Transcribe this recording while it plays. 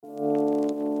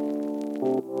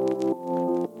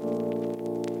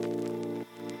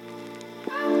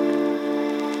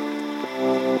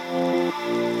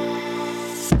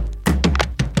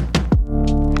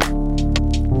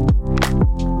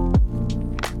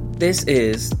This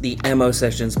is the MO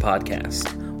Sessions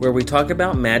podcast, where we talk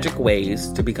about magic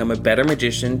ways to become a better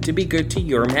magician to be good to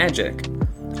your magic.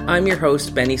 I'm your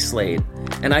host, Benny Slade,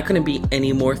 and I couldn't be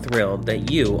any more thrilled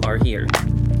that you are here.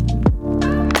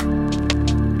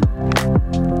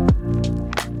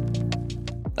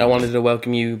 I wanted to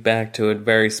welcome you back to a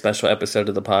very special episode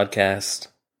of the podcast.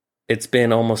 It's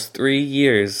been almost 3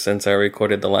 years since I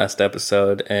recorded the last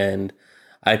episode, and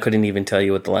I couldn't even tell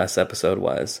you what the last episode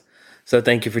was. So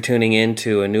thank you for tuning in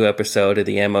to a new episode of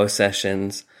the MO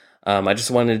Sessions. I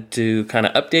just wanted to kind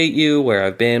of update you where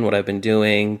I've been, what I've been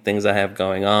doing, things I have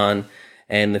going on,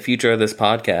 and the future of this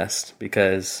podcast,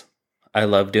 because I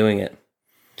love doing it.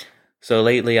 So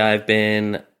lately I've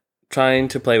been trying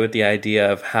to play with the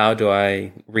idea of how do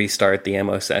I restart the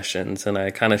MO Sessions, and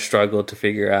I kind of struggled to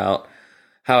figure out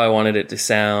how I wanted it to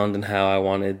sound and how I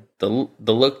wanted the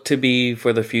look to be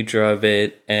for the future of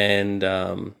it. And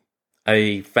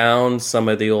I found some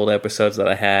of the old episodes that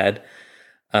I had,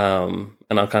 and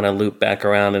I'll kind of loop back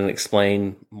around and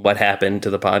explain what happened to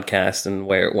the podcast and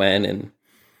where it went. And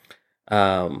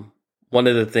one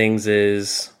of the things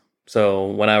is, so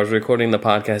when I was recording the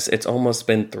podcast, it's almost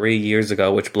been 3 years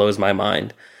ago, which blows my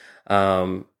mind.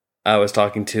 I was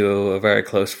talking to a very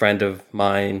close friend of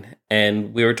mine,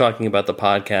 and we were talking about the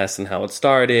podcast and how it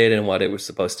started and what it was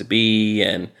supposed to be.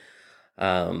 And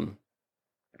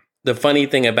the funny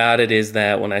thing about it is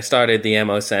that when I started the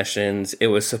MO Sessions, it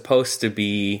was supposed to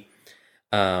be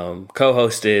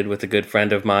co-hosted with a good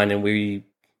friend of mine, and we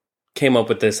came up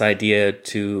with this idea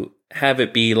to have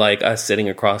it be like us sitting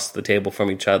across the table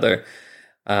from each other,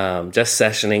 just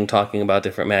sessioning, talking about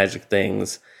different magic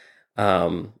things.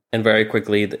 And very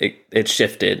quickly, it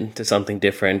shifted to something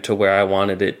different, to where I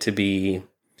wanted it to be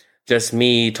just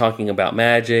me talking about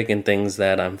magic and things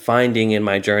that I'm finding in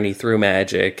my journey through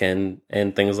magic and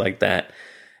things like that.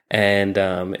 And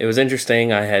it was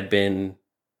interesting. I had been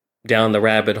down the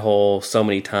rabbit hole so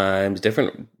many times,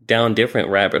 down different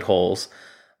rabbit holes,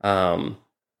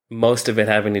 most of it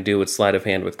having to do with sleight of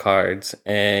hand with cards.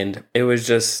 And it was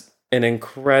just an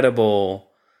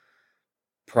incredible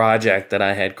project that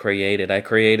I had created. I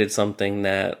created something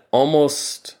that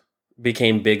almost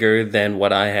became bigger than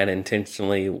what I had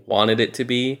intentionally wanted it to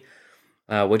be,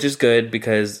 which is good,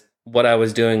 because what I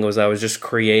was doing was I was just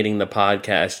creating the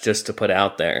podcast just to put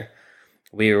out there.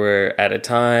 We were at a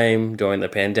time during the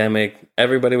pandemic,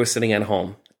 everybody was sitting at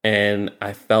home, and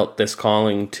I felt this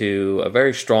calling to a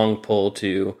very strong pull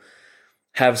to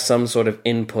have some sort of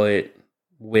input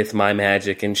with my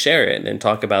magic and share it and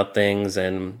talk about things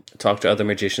and talk to other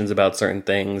magicians about certain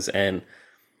things and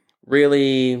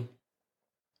really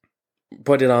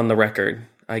put it on the record,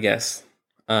 I guess.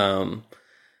 And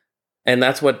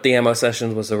that's what the MO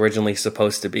Sessions was originally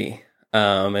supposed to be.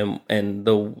 And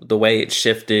the way it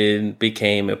shifted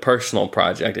became a personal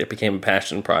project. It became a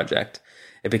passion project.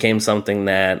 It became something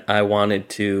that I wanted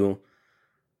to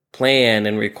plan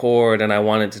and record, and I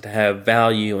wanted it to have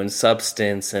value and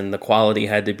substance, and the quality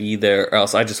had to be there, or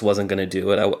else I just wasn't going to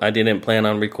do it. I didn't plan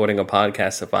on recording a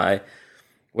podcast if I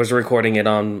was recording it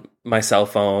on my cell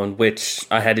phone, which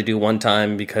I had to do one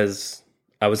time because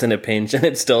I was in a pinch, and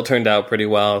it still turned out pretty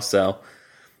well. So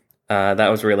that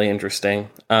was really interesting.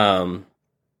 But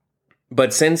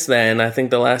since then, I think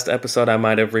the last episode I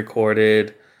might have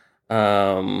recorded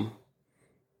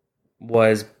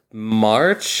was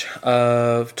March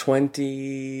of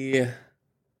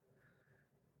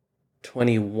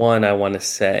 2021, I want to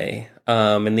say.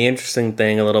 And the interesting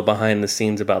thing, a little behind the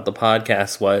scenes about the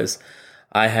podcast, was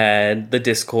I had the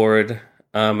Discord,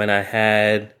 and I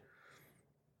had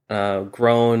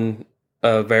grown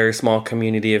a very small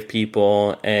community of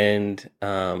people, and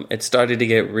it started to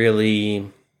get really,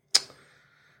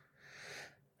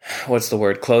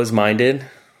 closed-minded.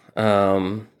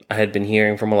 I had been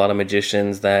hearing from a lot of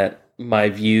magicians that my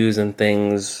views and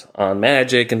things on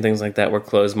magic and things like that were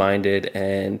closed-minded.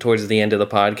 And towards the end of the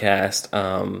podcast,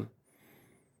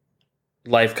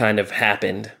 life kind of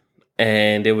happened.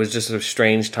 And it was just a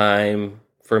strange time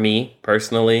for me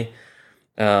personally.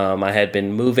 I had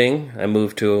been moving. I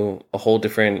moved to a whole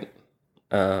different,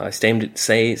 I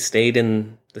stayed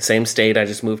in the same state. I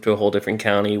just moved to a whole different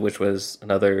county, which was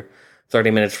another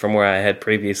 30 minutes from where I had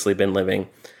previously been living.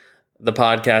 The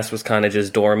podcast was kind of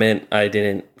just dormant. I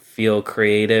didn't feel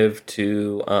creative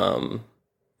to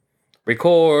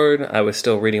record. I was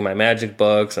still reading my magic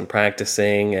books and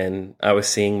practicing, and I was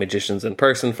seeing magicians in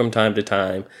person from time to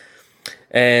time.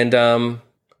 And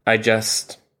I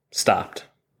just stopped.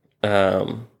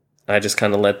 I just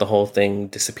kind of let the whole thing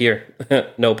disappear.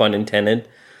 No pun intended.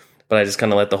 But I just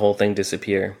kind of let the whole thing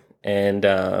disappear. And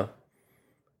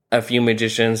a few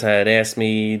magicians had asked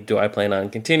me, do I plan on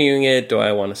continuing it? Do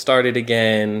I want to start it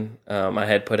again? I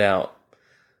had put out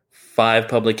 5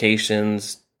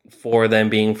 publications, 4 of them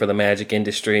being for the magic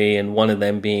industry, and one of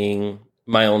them being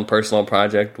my own personal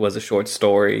project, was a short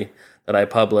story that I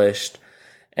published,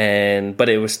 but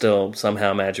it was still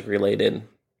somehow magic related.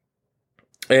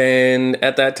 And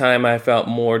at that time, I felt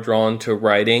more drawn to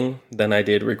writing than I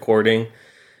did recording.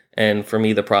 And for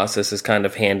me, the process is kind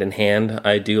of hand in hand.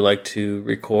 I do like to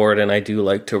record and I do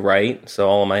like to write. So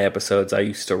all of my episodes, I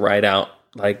used to write out,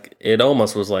 like, it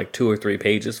almost was like 2 or 3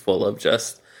 pages full of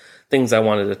just things I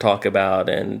wanted to talk about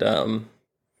and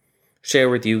share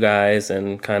with you guys,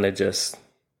 and kind of just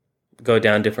go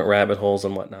down different rabbit holes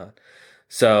and whatnot.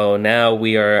 So now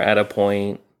I'm at a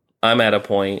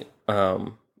point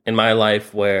in my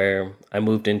life where I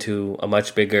moved into a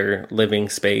much bigger living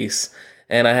space,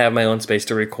 and I have my own space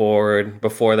to record.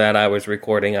 Before that, I was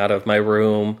recording out of my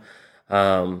room,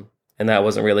 and that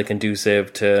wasn't really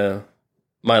conducive to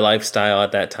my lifestyle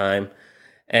at that time.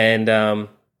 And so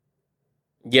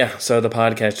the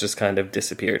podcast just kind of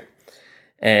disappeared.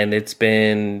 And it's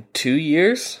been 2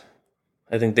 years.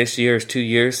 I think this year is 2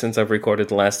 years since I've recorded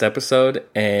the last episode.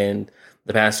 And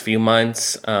the past few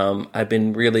months, I've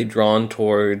been really drawn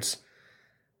towards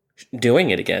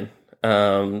doing it again.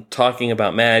 Talking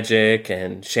about magic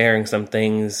and sharing some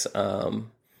things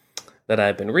that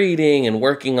I've been reading and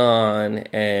working on.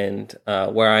 And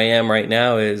where I am right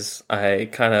now is I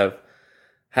kind of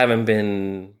haven't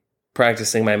been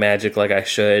practicing my magic like I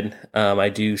should. I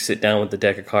do sit down with the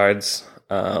deck of cards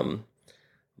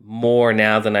more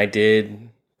now than I did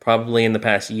probably in the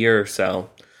past year or so.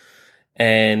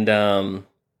 And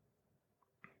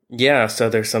so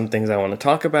there's some things I want to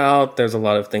talk about. There's a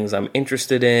lot of things I'm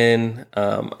interested in.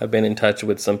 I've been in touch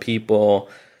with some people,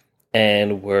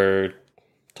 and we're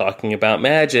talking about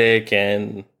magic,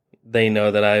 and they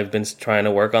know that I've been trying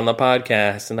to work on the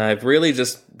podcast, and I've really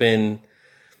just been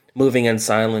moving in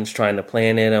silence, trying to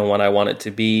plan it and what I want it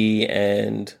to be,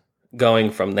 and going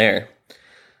from there.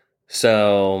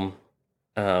 So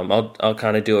I'll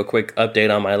kind of do a quick update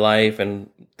on my life and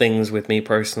things with me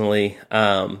personally.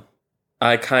 I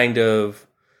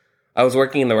was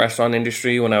working in the restaurant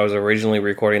industry when I was originally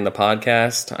recording the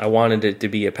podcast. I wanted it to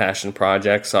be a passion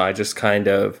project, so I just kind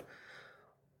of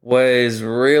was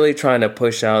really trying to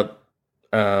push out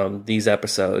these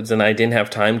episodes, and I didn't have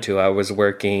time to. I was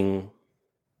working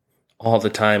all the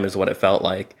time is what it felt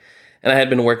like. And I had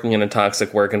been working in a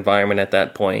toxic work environment at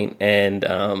that point, and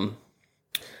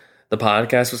the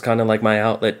podcast was kind of like my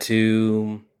outlet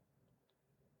to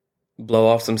blow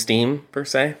off some steam, per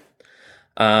se.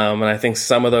 And I think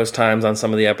some of those times on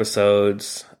some of the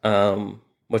episodes,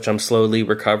 which I'm slowly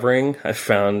recovering, I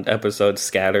found episodes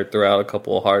scattered throughout a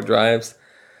couple of hard drives.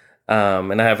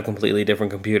 And I have a completely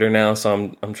different computer now,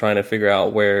 so I'm trying to figure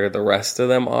out where the rest of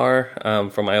them are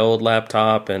from my old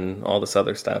laptop and all this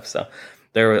other stuff. So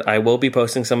I will be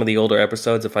posting some of the older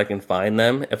episodes if I can find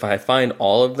them. If I find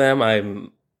all of them,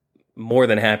 I'm more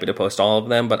than happy to post all of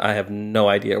them, but I have no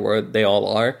idea where they all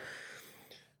are.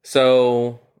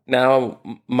 So now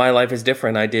my life is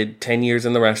different. I did 10 years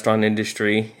in the restaurant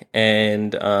industry,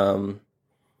 and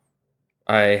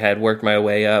I had worked my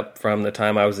way up from the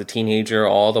time I was a teenager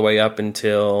all the way up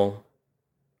until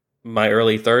my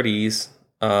early 30s,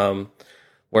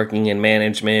 working in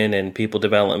management and people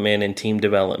development and team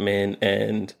development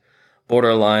and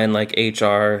borderline like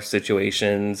HR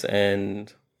situations.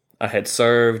 And I had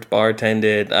served,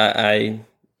 bartended. I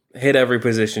hit every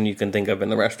position you can think of in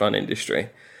the restaurant industry,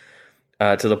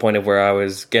 to the point of where I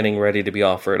was getting ready to be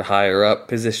offered higher up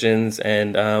positions.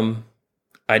 And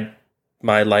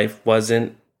my life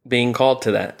wasn't being called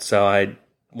to that, so I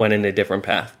went in a different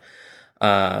path.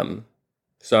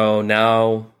 So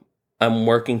now I'm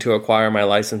working to acquire my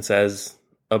license as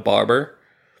a barber.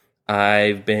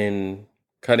 I've been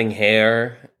cutting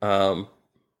hair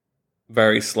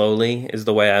very slowly is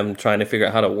the way I'm trying to figure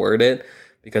out how to word it,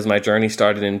 because my journey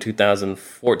started in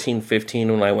 2014-15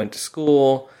 when I went to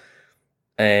school.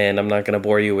 And I'm not going to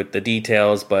bore you with the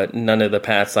details, but none of the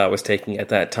paths I was taking at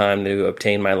that time to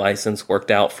obtain my license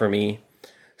worked out for me.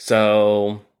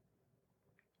 So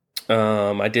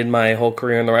I did my whole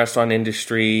career in the restaurant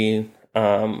industry.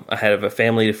 I had a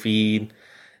family to feed.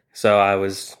 So I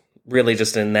was really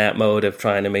just in that mode of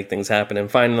trying to make things happen. And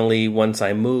finally, once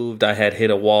I moved, I had hit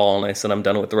a wall and I said, I'm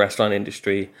done with the restaurant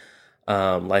industry.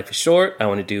 Life is short. I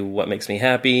want to do what makes me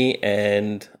happy.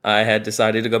 And I had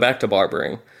decided to go back to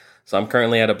barbering. So I'm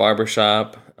currently at a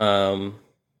barbershop in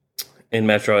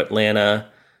Metro Atlanta,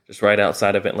 just right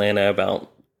outside of Atlanta,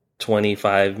 about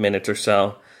 25 minutes or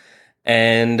so.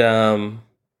 And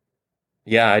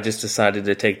yeah, I just decided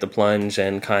to take the plunge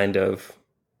and kind of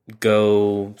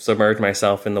go submerge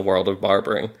myself in the world of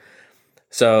barbering.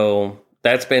 So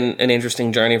that's been an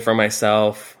interesting journey for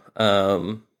myself.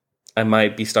 I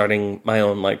might be starting my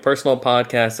own like personal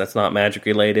podcast that's not magic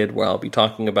related, where I'll be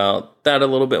talking about that a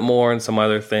little bit more and some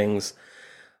other things.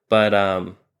 But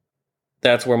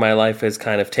that's where my life has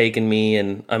kind of taken me,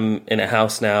 and I'm in a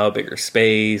house now, a bigger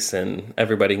space, and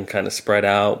everybody can kind of spread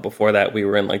out. Before that, we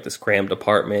were in like this crammed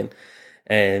apartment,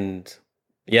 and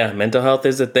yeah, mental health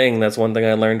is a thing. That's one thing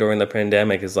I learned during the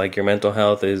pandemic is like your mental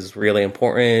health is really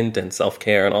important, and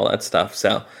self-care and all that stuff.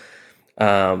 So,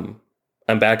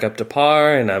 I'm back up to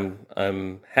par, and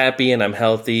I'm happy and I'm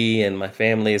healthy, and my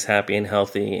family is happy and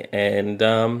healthy, and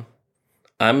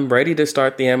I'm ready to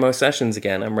start the MO sessions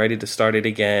again. I'm ready to start it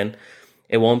again.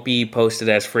 It won't be posted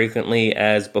as frequently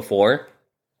as before,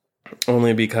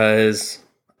 only because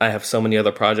I have so many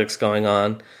other projects going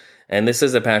on. And this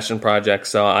is a passion project,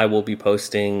 so I will be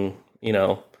posting,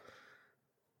 when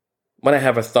I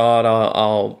have a thought,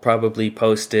 I'll probably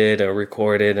post it or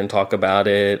record it and talk about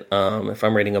it if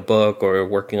I'm reading a book or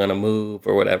working on a move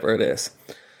or whatever it is.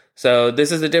 So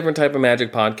this is a different type of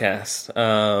magic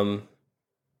podcast.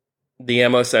 The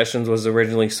MO Sessions was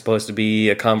originally supposed to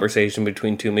be a conversation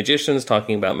between two magicians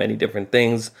talking about many different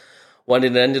things. What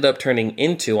it ended up turning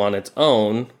into on its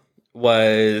own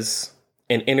was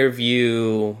an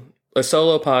interview, a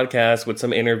solo podcast with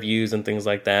some interviews and things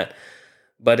like that.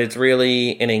 But it's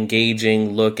really an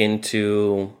engaging look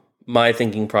into my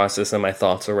thinking process and my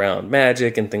thoughts around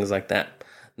magic and things like that.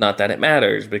 Not that it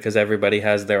matters, because everybody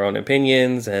has their own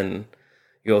opinions, and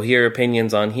you'll hear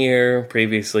opinions on here.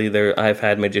 Previously, I've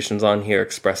had magicians on here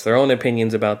express their own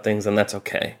opinions about things, and that's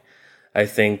okay. I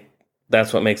think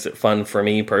that's what makes it fun for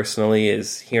me personally,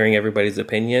 is hearing everybody's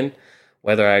opinion,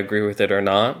 whether I agree with it or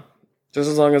not. Just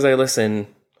as long as I listen,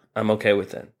 I'm okay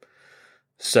with it.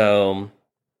 So,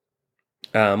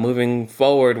 moving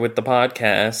forward with the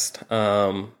podcast,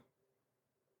 I'm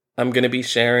going to be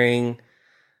sharing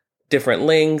different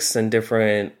links and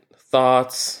different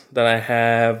thoughts that I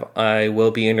have. I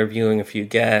will be interviewing a few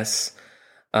guests.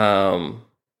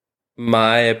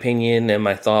 My opinion and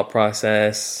my thought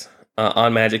process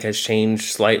on magic has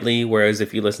changed slightly, whereas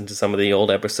if you listen to some of the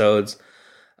old episodes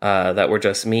that were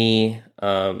just me,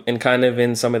 and kind of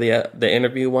in some of the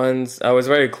interview ones, I was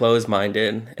very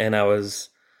closed-minded, and I was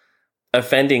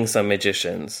offending some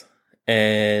magicians.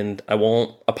 And I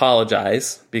won't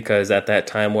apologize, because at that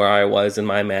time where I was in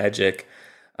my magic,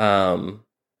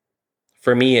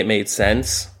 for me, it made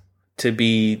sense to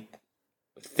be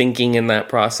thinking in that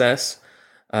process.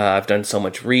 I've done so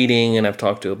much reading, and I've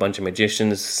talked to a bunch of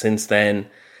magicians since then.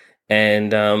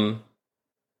 And I'm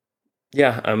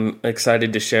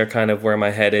excited to share kind of where my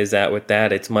head is at with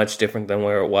that. It's much different than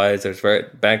where it was.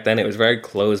 Back then, it was very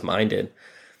closed-minded.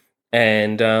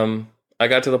 And I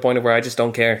got to the point of where I just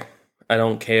don't care. I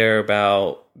don't care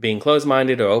about being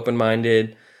closed-minded or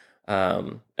open-minded.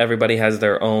 Everybody has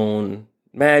their own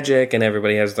magic, and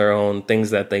everybody has their own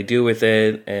things that they do with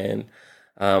it, and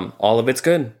all of it's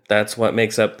good. That's what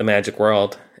makes up the magic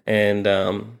world. And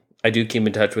I do keep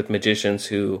in touch with magicians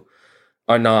who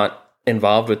are not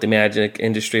involved with the magic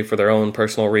industry for their own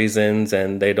personal reasons,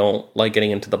 and they don't like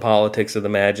getting into the politics of the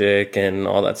magic and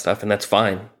all that stuff, and that's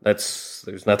fine.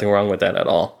 There's nothing wrong with that at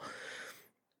all.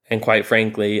 And quite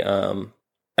frankly,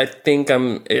 I think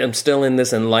I'm still in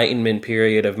this enlightenment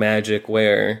period of magic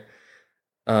where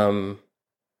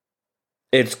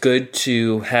it's good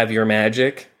to have your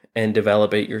magic and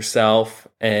develop it yourself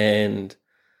and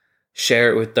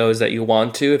share it with those that you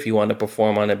want to. If you want to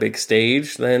perform on a big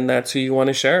stage, then that's who you want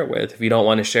to share it with. If you don't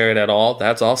want to share it at all,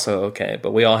 that's also okay.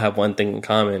 But we all have one thing in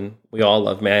common. We all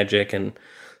love magic and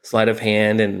sleight of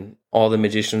hand and all the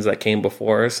magicians that came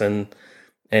before us and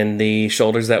the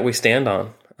shoulders that we stand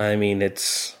on. I mean,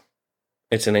 it's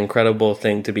an incredible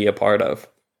thing to be a part of.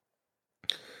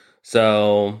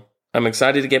 So I'm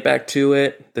excited to get back to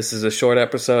it. This is a short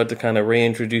episode to kind of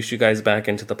reintroduce you guys back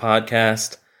into the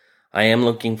podcast. I am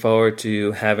looking forward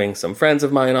to having some friends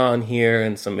of mine on here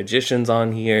and some magicians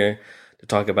on here to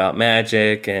talk about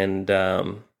magic and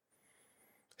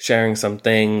sharing some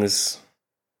things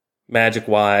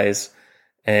magic-wise.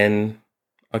 And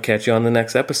I'll catch you on the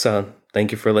next episode.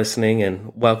 Thank you for listening,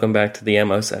 and welcome back to the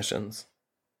MO Sessions.